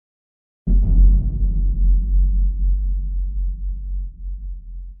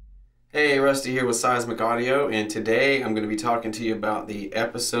Hey, Rusty here with Seismic Audio, and today I'm going to be talking to you about the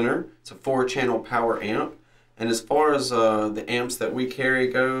Epicenter. It's a 4-channel power amp, and as far as the amps that we carry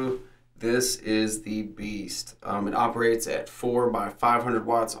go, this is the beast. It operates at 4 by 500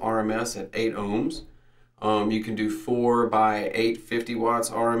 watts RMS at 8 ohms. You can do 4 by 850 watts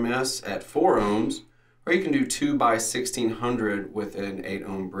RMS at 4 ohms, or you can do 2 by 1600 with an 8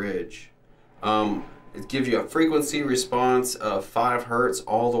 ohm bridge. It gives you a frequency response of 5 hertz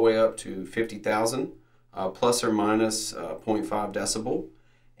all the way up to 50,000, plus or minus 0.5 decibel.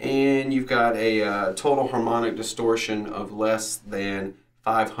 And you've got a total harmonic distortion of less than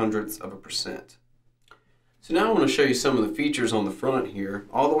 0.05%. So now I want to show you some of the features on the front here.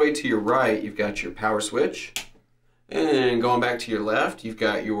 All the way to your right, you've got your power switch. And going back to your left, you've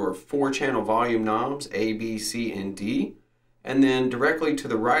got your 4-channel volume knobs, A, B, C, and D. And then directly to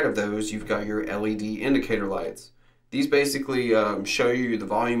the right of those, you've got your LED indicator lights. These basically show you the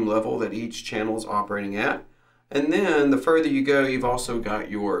volume level that each channel is operating at. And then the further you go, you've also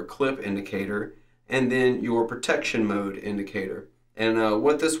got your clip indicator and then your protection mode indicator. And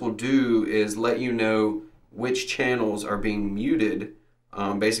what this will do is let you know which channels are being muted,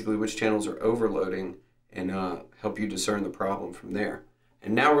 basically which channels are overloading, and help you discern the problem from there.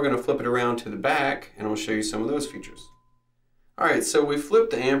 And now we're going to flip it around to the back, and I'll show you some of those features. Alright, so we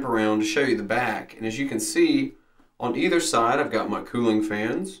flipped the amp around to show you the back, and as you can see, on either side I've got my cooling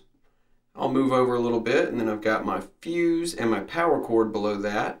fans. I'll move over a little bit, and then I've got my fuse and my power cord below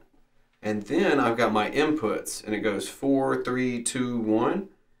that. And then I've got my inputs, and it goes 4, 3, 2, 1,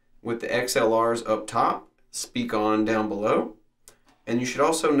 with the XLRs up top, speak on down below. And you should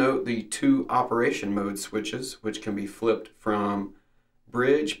also note the 2 operation mode switches, which can be flipped from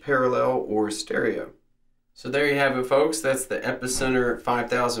bridge, parallel, or stereo. So there you have it, folks. That's the Epicenter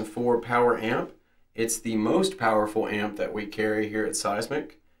 5004 power amp. It's the most powerful amp that we carry here at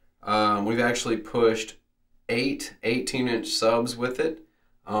Seismic. We've actually pushed 8 18-inch subs with it.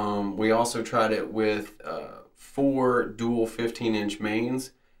 We also tried it with 4 dual 15-inch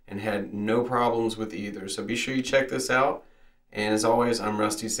mains and had no problems with either. So be sure you check this out. And as always, I'm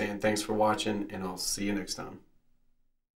Rusty saying thanks for watching, and I'll see you next time.